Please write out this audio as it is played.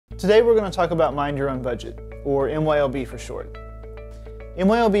Today we're going to talk about Mind Your Own Budget, or MYOB for short.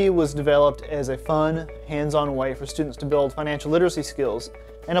 MYOB was developed as a fun, hands-on way for students to build financial literacy skills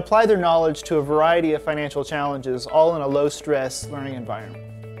and apply their knowledge to a variety of financial challenges, all in a low-stress learning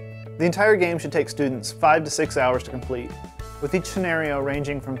environment. The entire game should take students 5 to 6 hours to complete, with each scenario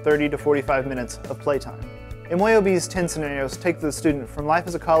ranging from 30 to 45 minutes of playtime. MYOB's 10 scenarios take the student from life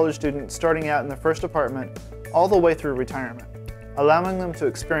as a college student starting out in their first apartment all the way through retirement, allowing them to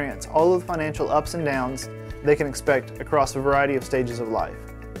experience all of the financial ups and downs they can expect across a variety of stages of life.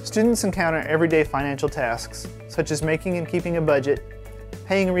 Students encounter everyday financial tasks, such as making and keeping a budget,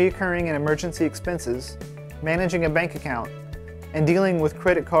 paying recurring and emergency expenses, managing a bank account, and dealing with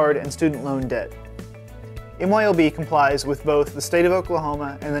credit card and student loan debt. MYOB complies with both the State of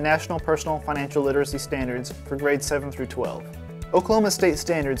Oklahoma and the National Personal Financial Literacy Standards for grades 7 through 12. Oklahoma state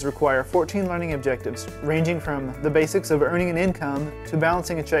standards require 14 learning objectives ranging from the basics of earning an income to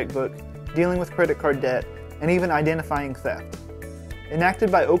balancing a checkbook, dealing with credit card debt, and even identifying theft.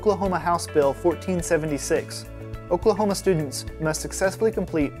 Enacted by Oklahoma House Bill 1476, Oklahoma students must successfully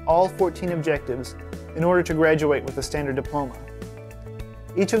complete all 14 objectives in order to graduate with a standard diploma.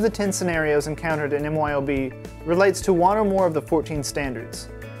 Each of the 10 scenarios encountered in MYOB relates to one or more of the 14 standards,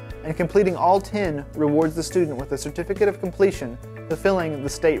 and completing all 10 rewards the student with a certificate of completion fulfilling the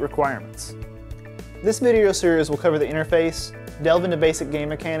state requirements. This video series will cover the interface, delve into basic game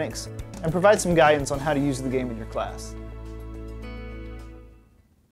mechanics, and provide some guidance on how to use the game in your class.